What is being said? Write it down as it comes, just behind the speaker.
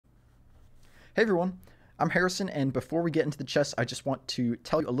Hey everyone, I'm Harrison, and before we get into the chess, I just want to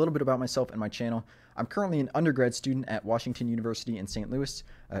tell you a little bit about myself and my channel. I'm currently an undergrad student at Washington University in St. Louis.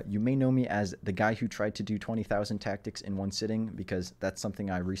 You may know me as the guy who tried to do 20,000 tactics in one sitting, because that's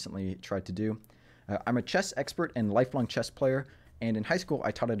something I recently tried to do. I'm a chess expert and lifelong chess player, and in high school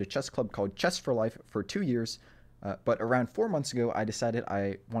I taught at a chess club called Chess for Life for 2 years. But around 4 months ago, I decided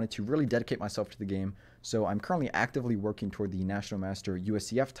I wanted to really dedicate myself to the game, so I'm currently actively working toward the National Master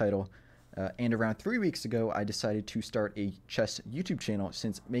USCF title. And around 3 weeks ago, I decided to start a chess YouTube channel,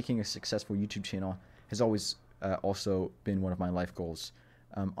 since making a successful YouTube channel has always also been one of my life goals.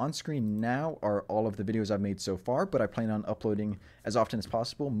 On screen now are all of the videos I've made so far, but I plan on uploading as often as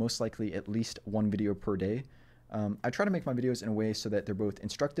possible, most likely at least one video per day. I try to make my videos in a way so that they're both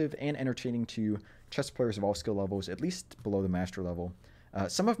instructive and entertaining to chess players of all skill levels, at least below the master level.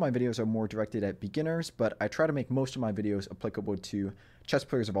 Some of my videos are more directed at beginners, but I try to make most of my videos applicable to chess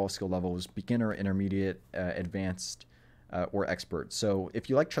players of all skill levels: beginner, intermediate, advanced, or expert. So if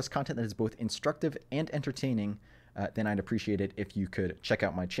you like chess content that is both instructive and entertaining, then I'd appreciate it if you could check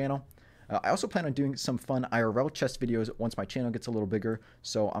out my channel. I also plan on doing some fun IRL chess videos once my channel gets a little bigger,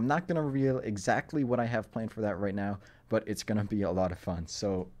 so I'm not going to reveal exactly what I have planned for that right now, but it's going to be a lot of fun,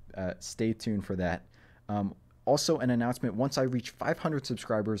 so stay tuned for that. Also, an announcement: once I reach 500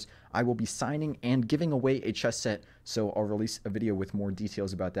 subscribers, I will be signing and giving away a chess set, so I'll release a video with more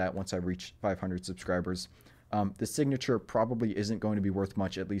details about that once I reach 500 subscribers. The signature probably isn't going to be worth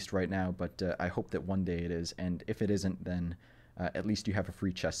much, at least right now, but I hope that one day it is, and if it isn't, then at least you have a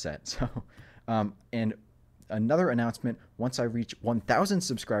free chess set. So, and another announcement: once I reach 1,000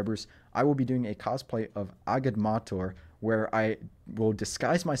 subscribers, I will be doing a cosplay of Agad Mator, where I will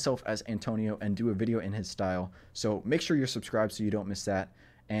disguise myself as Antonio and do a video in his style. So make sure you're subscribed so you don't miss that.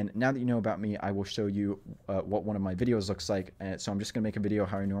 And now that you know about me, I will show you what one of my videos looks like. So I'm just going to make a video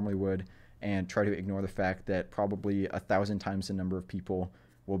how I normally would, and try to ignore the fact that probably 1,000 times the number of people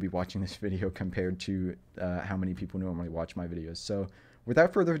will be watching this video compared to how many people normally watch my videos. So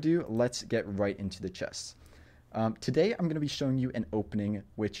without further ado, let's get right into the chess. Today I'm going to be showing you an opening,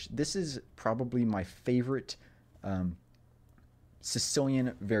 which this is probably my favorite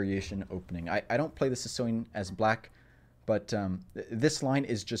Sicilian variation opening. I don't play the Sicilian as black, but this line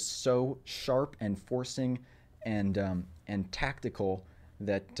is just so sharp and forcing and tactical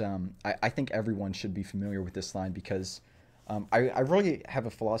that I think everyone should be familiar with this line, because I really have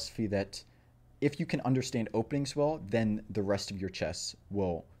a philosophy that if you can understand openings well, then the rest of your chess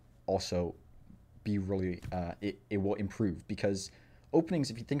will also be really, it will improve, because openings,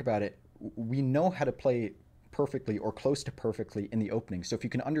 if you think about it, we know how to play perfectly or close to perfectly in the opening. So if you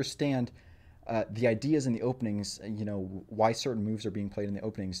can understand the ideas in the openings, you know, why certain moves are being played in the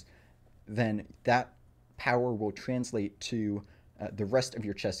openings, then that power will translate to the rest of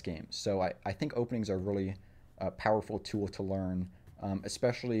your chess game. So I think openings are really a powerful tool to learn,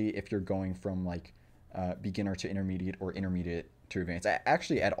 especially if you're going from like beginner to intermediate or intermediate to advanced.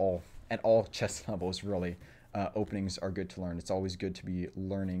 Actually, at all chess levels, really, openings are good to learn. It's always good to be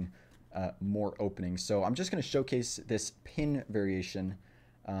learning more openings. So I'm just going to showcase this pin variation,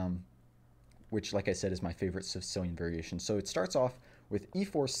 which, like I said, is my favorite Sicilian variation. So it starts off with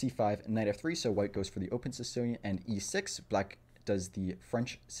e4, c5, knight f3, so white goes for the open Sicilian, and e6, black does the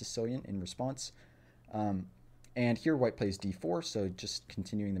French Sicilian in response. And here white plays d4, so just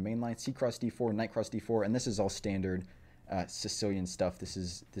continuing the main line, c cross d4, knight cross d4, and this is all standard Sicilian stuff.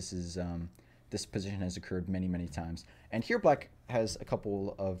 This position has occurred many times. And here black has a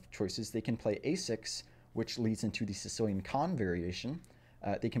couple of choices. They can play a6, which leads into the Sicilian Khan variation.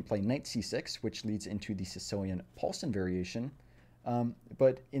 They can play knight c6, which leads into the Sicilian Paulsen variation.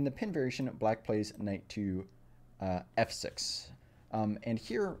 But in the pin variation, black plays knight to f6. And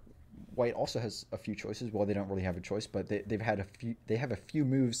here white also has a few choices. Well, they don't really have a choice, but they have a few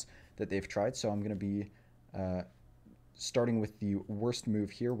moves that they've tried. So I'm going to be starting with the worst move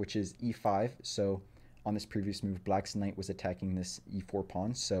here, which is e5. So on this previous move, black's knight was attacking this e4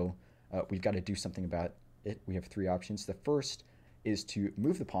 pawn, so we've got to do something about it. We have three options. The first is to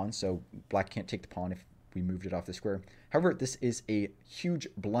move the pawn, so black can't take the pawn if we moved it off the square. However, this is a huge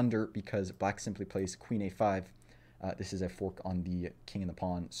blunder, because black simply plays queen a5. This is a fork on the king and the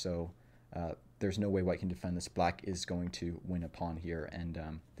pawn, so there's no way white can defend this. Black is going to win a pawn here,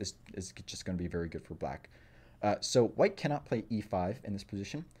 and this is just going to be very good for black. So white cannot play e5 in this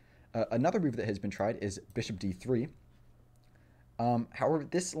position. Another move that has been tried is bishop d3. However,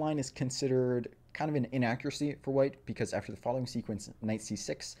 this line is considered kind of an inaccuracy for white, because after the following sequence, knight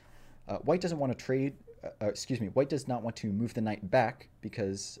c6, white doesn't want to trade, white does not want to move the knight back,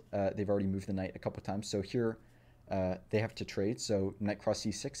 because they've already moved the knight a couple times. So here, they have to trade. So knight cross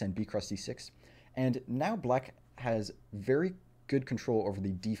c6 and b cross c6. And now black has very good control over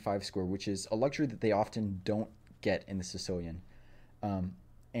the d5 square, which is a luxury that they often don't get in the Sicilian.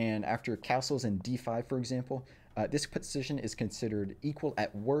 And after castles and d5, for example, this position is considered equal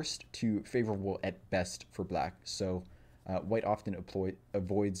at worst to favorable at best for black. So white often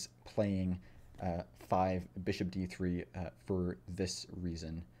avoids playing 5 bishop d3 for this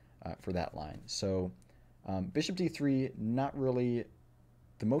reason, for that line. So bishop d3, not really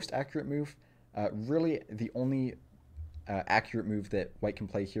the most accurate move. Really, the only accurate move that white can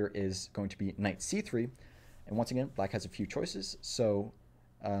play here is going to be knight c3. And once again, black has a few choices. So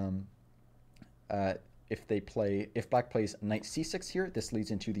if black plays knight c6 here, this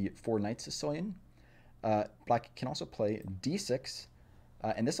leads into the 4-knight Sicilian. Black can also play d6,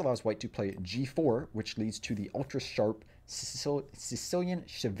 and this allows white to play g4, which leads to the ultra-sharp Sicilian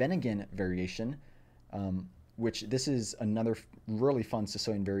Scheveningen variation, which this is another really fun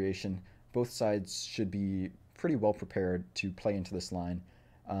Sicilian variation. Both sides should be pretty well prepared to play into this line,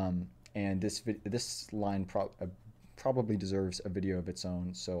 and this line probably deserves a video of its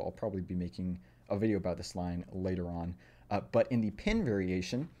own, so I'll probably be making a video about this line later on. But in the pin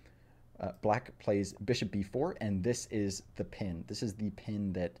variation, black plays bishop b4, and this is the pin. This is the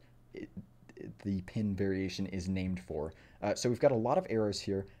pin that the pin variation is named for. So we've got a lot of errors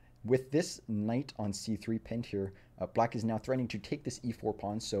here. With this knight on c3 pinned here, black is now threatening to take this e4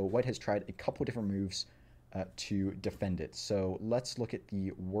 pawn, so white has tried a couple different moves to defend it. So let's look at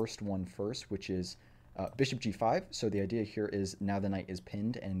the worst one first, which is bishop g5. So the idea here is now the knight is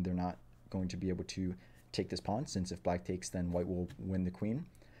pinned, and they're not going to be able to take this pawn, since if black takes, then white will win the queen.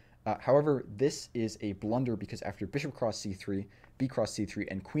 However, this is a blunder because after bishop cross c3, b cross c3,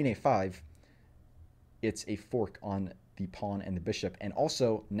 and queen a5, it's a fork on the pawn and the bishop. And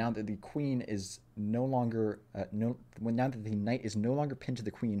also, now that the queen is no longer now that the knight is no longer pinned to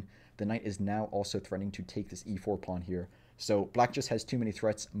the queen, the knight is now also threatening to take this e4 pawn here. So black just has too many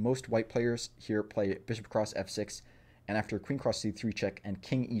threats. Most white players here play bishop cross f6, and after queen cross c3 check and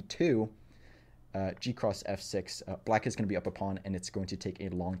king e2, g cross f6, black is going to be up a pawn, and it's going to take a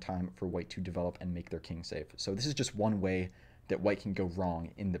long time for white to develop and make their king safe. So this is just one way that white can go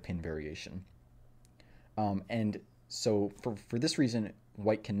wrong in the pin variation. And so for this reason,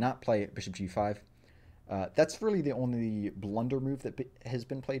 white cannot play bishop g5. That's really the only blunder move that has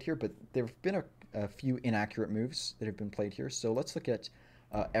been played here, but there have been a few inaccurate moves that have been played here. So let's look at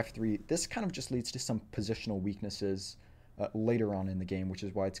f3. This kind of just leads to some positional weaknesses later on in the game, which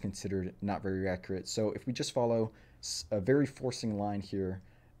is why it's considered not very accurate. So if we just follow a very forcing line here,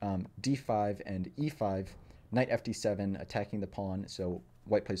 d5 and e5, knight fd7 attacking the pawn, so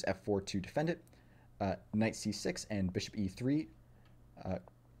white plays f4 to defend it, knight c6 and bishop e3,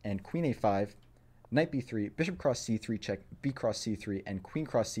 and queen a5, knight b3, bishop cross c3 check, b cross c3, and queen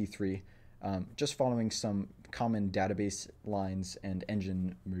cross c3, just following some common database lines and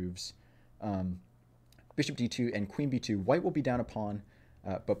engine moves. Bishop d2 and queen b2, white will be down a pawn,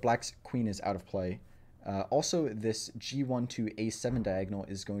 but black's queen is out of play. Also, this g1 to a7 diagonal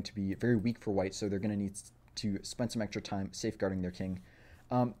is going to be very weak for white, so they're going to need to spend some extra time safeguarding their king.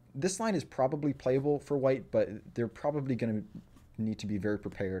 This line is probably playable for white, but they're probably going to need to be very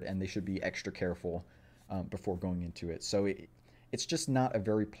prepared, and they should be extra careful before going into it. So it's just not a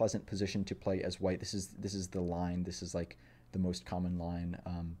very pleasant position to play as white. This is the line. This is like the most common line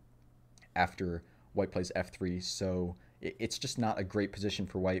after white plays f3. So it's just not a great position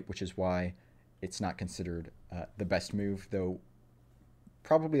for white, which is why it's not considered the best move, though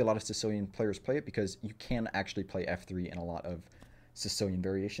probably a lot of Sicilian players play it because you can actually play f3 in a lot of Sicilian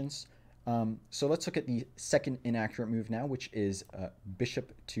variations. So let's look at the second inaccurate move now, which is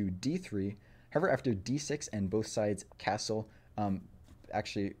bishop to d3. However, after d6 and both sides castle,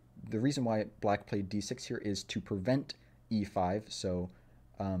 actually the reason why black played d6 here is to prevent e5. So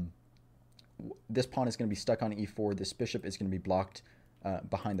this pawn is going to be stuck on e4. This bishop is going to be blocked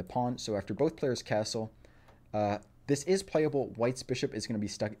behind the pawn. So after both players castle, this is playable. White's bishop is going to be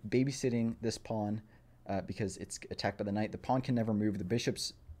stuck babysitting this pawn because it's attacked by the knight. The pawn can never move. The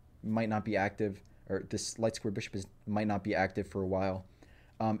bishops might not be active, or this light square bishop might not be active for a while.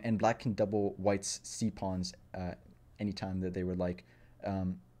 And black can double white's c-pawns anytime that they would like.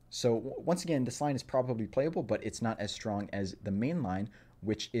 So once again, this line is probably playable, but it's not as strong as the main line,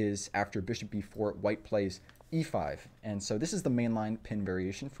 which is after bishop b4, white plays e5. And so this is the main line pin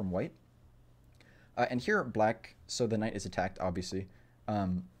variation from white. And here black, so the knight is attacked, obviously.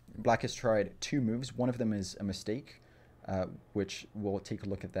 Black has tried two moves. One of them is a mistake, which we'll take a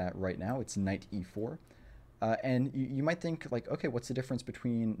look at that right now. It's knight e4. And you might think like, okay, what's the difference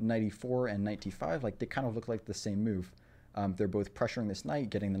between knight e4 and knight d5? Like they kind of look like the same move. They're both pressuring this knight,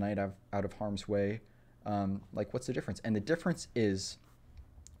 getting the knight out of harm's way. Like what's the difference? And the difference is,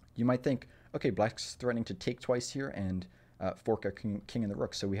 you might think, okay, black's threatening to take twice here and fork our king and the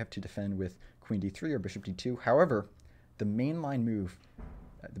rook, so we have to defend with queen d3 or bishop d2. However, the mainline move,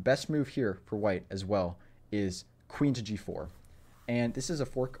 the best move here for white as well, is queen to g4. And this is a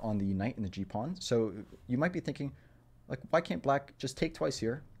fork on the knight and the g-pawn. So you might be thinking, like, why can't black just take twice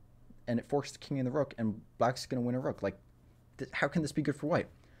here and it forks the king and the rook and black's going to win a rook? Like, how can this be good for white?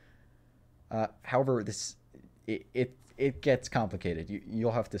 However, it gets complicated.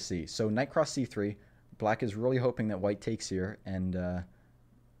 You'll have to see. So knight cross c3, black is really hoping that white takes here, and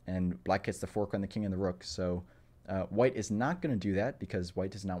black gets the fork on the king and the rook. So white is not going to do that because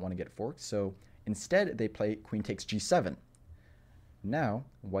white does not want to get forked. So instead, they play queen takes g7. Now,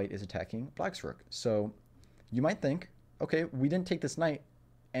 white is attacking black's rook. So you might think, okay, we didn't take this knight,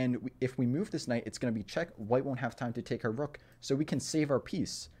 and if we move this knight, it's going to be check. White won't have time to take our rook, so we can save our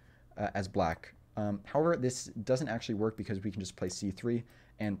piece as black. However, this doesn't actually work because we can just play c3,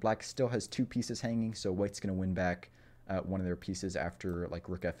 and black still has two pieces hanging, so white's going to win back one of their pieces after like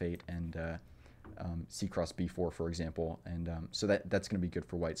rook f8 and c cross b4, for example. And so that's going to be good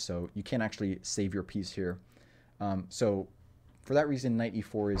for white. So you can't actually save your piece here. So for that reason, knight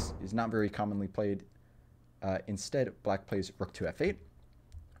e4 is not very commonly played. Instead, black plays rook to f8.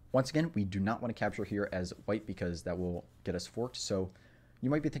 Once again, we do not want to capture here as white because that will get us forked. So you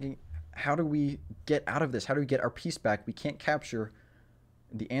might be thinking, how do we get out of this? How do we get our piece back? We can't capture.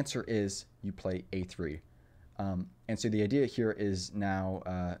 The answer is you play a3. And so the idea here is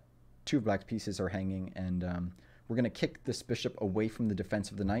now two of black's pieces are hanging, and we're going to kick this bishop away from the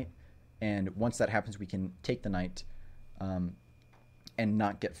defense of the knight. And once that happens, we can take the knight and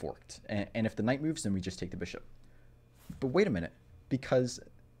not get forked. And if the knight moves, then we just take the bishop. But wait a minute, because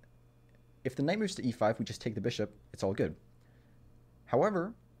if the knight moves to e5, we just take the bishop, it's all good.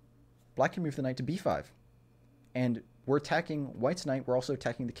 However, black can move the knight to b5. And we're attacking white's knight, we're also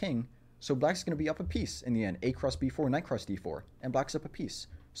attacking the king, so black's going to be up a piece in the end. A cross b4, knight cross d4, and black's up a piece.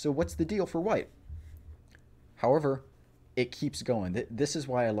 So what's the deal for white? However, it keeps going. This is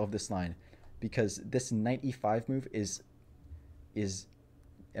why I love this line, because this knight e5 move is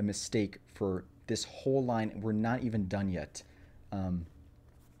a mistake for this whole line. We're not even done yet.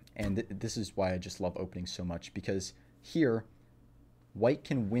 And this is why I just love opening so much, because here, white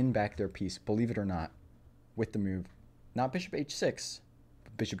can win back their piece, believe it or not, with the move, not bishop h6,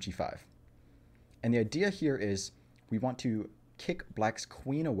 but bishop g5. And the idea here is we want to kick black's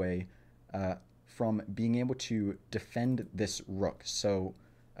queen away from being able to defend this rook. So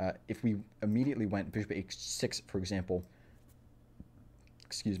if we immediately went bishop h6, for example,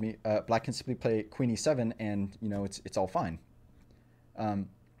 excuse me, black can simply play queen e7, and it's all fine.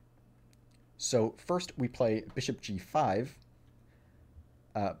 So first we play bishop g5.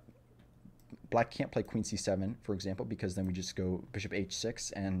 Black can't play queen c7, for example, because then we just go bishop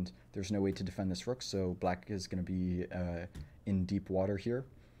h6, and there's no way to defend this rook, so black is going to be in deep water here.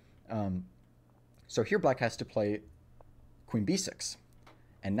 So here black has to play queen b6.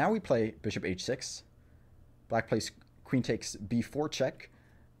 And now we play bishop h6. Black plays queen takes b4 check,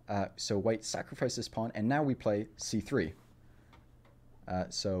 so white sacrifices this pawn, and now we play c3.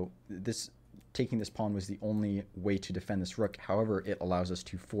 So taking this pawn was the only way to defend this rook. However, it allows us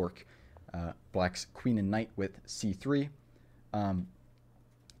to fork black's queen and knight with c3.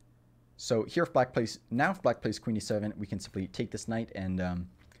 So here if black plays queen e7, we can simply take this knight, and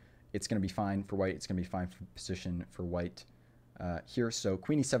it's going to be fine for white. It's going to be fine for position for white here. So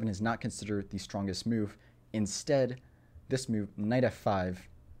queen e7 is not considered the strongest move. Instead, this move, knight f5,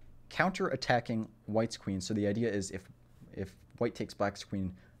 counter-attacking white's queen. So the idea is if white takes black's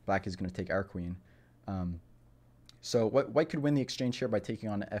queen, black is going to take our queen. So white could win the exchange here by taking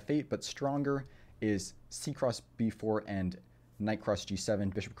on f8, but stronger is c cross b4 and knight cross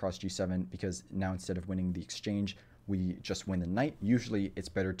g7, bishop cross g7, because now instead of winning the exchange, we just win the knight. Usually it's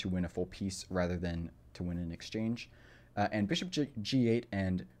better to win a full piece rather than to win an exchange. And bishop g8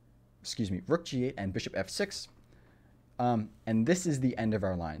 and, rook g8 and bishop f6. And this is the end of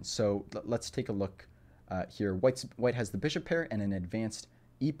our line. So let's take a look here. White has the bishop pair and an advanced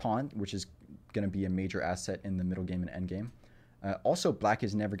e-pawn, which is going to be a major asset in the middle game and end game. Also, black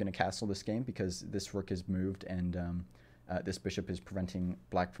is never going to castle this game because this rook is moved, and this bishop is preventing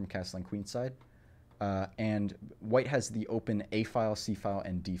black from castling queenside. And white has the open A file, C file,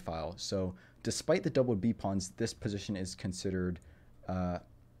 and D file. So despite the doubled B pawns, this position is considered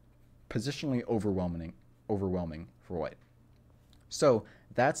positionally overwhelming for white. So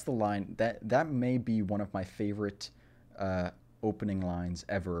that's the line that may be one of my favorite uh, opening lines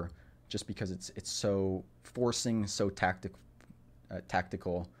ever, just because it's so forcing, so tactical.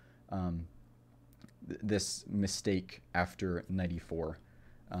 Um, this mistake after knight e4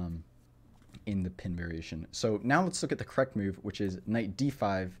 um, in the pin variation. So now let's look at the correct move, which is knight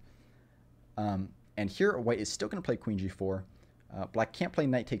d5. And here white is still going to play queen g4. Black can't play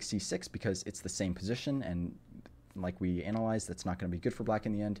knight takes c6 because it's the same position, and like we analyzed, that's not going to be good for black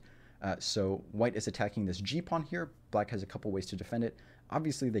in the end. So white is attacking this g-pawn here. Black has a couple ways to defend it.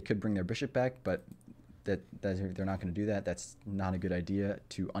 Obviously, they could bring their bishop back, but that they're not going to do that. That's not a good idea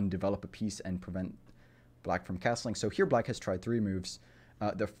to undevelop a piece and prevent black from castling. So here black has tried three moves.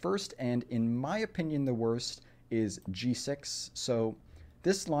 The first, and in my opinion the worst, is g6. So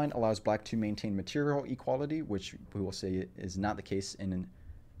this line allows black to maintain material equality, which we will say is not the case in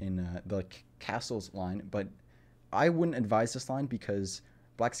the castles line. But I wouldn't advise this line because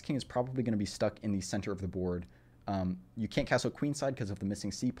black's king is probably going to be stuck in the center of the board. You can't castle queenside because of the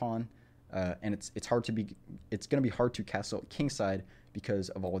missing c pawn, and it's going to be hard to castle kingside because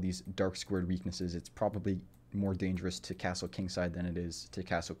of all these dark squared weaknesses. It's probably more dangerous to castle kingside than it is to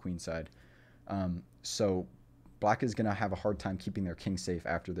castle queenside. So black is going to have a hard time keeping their king safe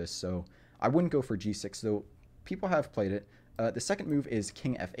after this. So I wouldn't go for g6, though people have played it. The second move is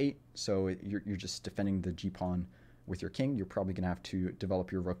king f8. So you're just defending the g-pawn with your king. You're probably going to have to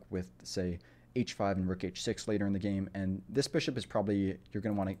develop your rook with, say, h5 and rook h6 later in the game. And this bishop is probably, you're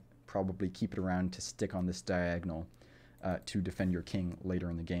going to want to probably keep it around to stick on this diagonal to defend your king later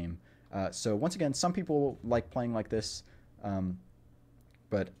in the game. So once again, some people like playing like this,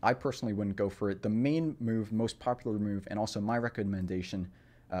 but I personally wouldn't go for it. The main move, most popular move, and also my recommendation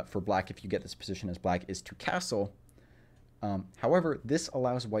for black if you get this position as black is to castle. However, this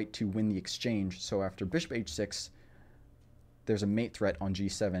allows white to win the exchange. So after bishop h6, there's a mate threat on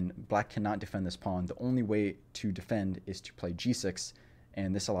g7. Black cannot defend this pawn. The only way to defend is to play g6,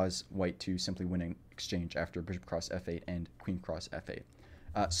 and this allows white to simply win an exchange after bishop cross f8 and queen cross f8.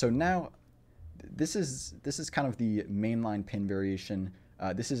 So now, this is kind of the mainline pin variation.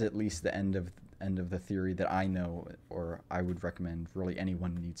 This is at least the end of the theory that I know, or I would recommend really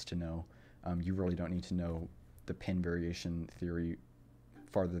anyone needs to know. You really don't need to know the pin variation theory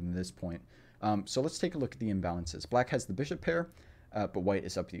farther than this point. So let's take a look at the imbalances. Black has the bishop pair, but white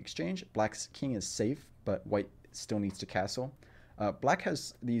is up the exchange. Black's king is safe, but white still needs to castle. Black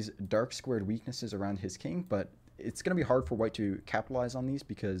has these dark squared weaknesses around his king, but it's going to be hard for white to capitalize on these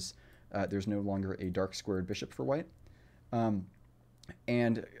because there's no longer a dark squared bishop for white.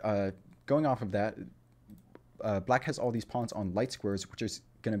 And going off of that, black has all these pawns on light squares, which is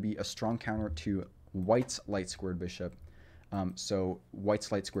going to be a strong counter to white's light squared bishop. So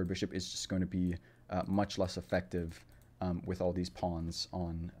white's light squared bishop is just going to be much less effective with all these pawns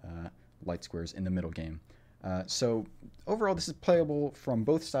on light squares in the middle game. So overall, this is playable from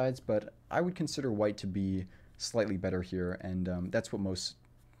both sides, but I would consider white to be slightly better here, and that's what most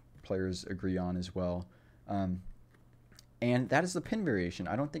players agree on as well. And that is the pin variation.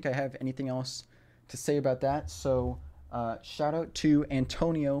 I don't think I have anything else to say about that. So shout out to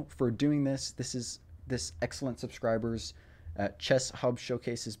Antonio for doing this. This excellent subscribers. Chess Hub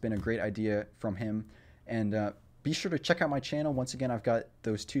Showcase has been a great idea from him. And be sure to check out my channel. Once again, I've got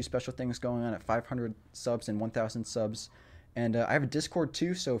those two special things going on at 500 subs and 1,000 subs. And I have a Discord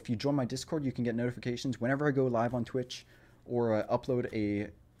too, so if you join my Discord, you can get notifications whenever I go live on Twitch or upload a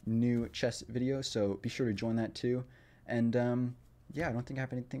new chess video, so be sure to join that too. And yeah, I don't think I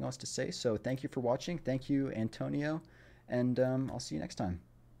have anything else to say, so thank you for watching. Thank you, Antonio, and I'll see you next time.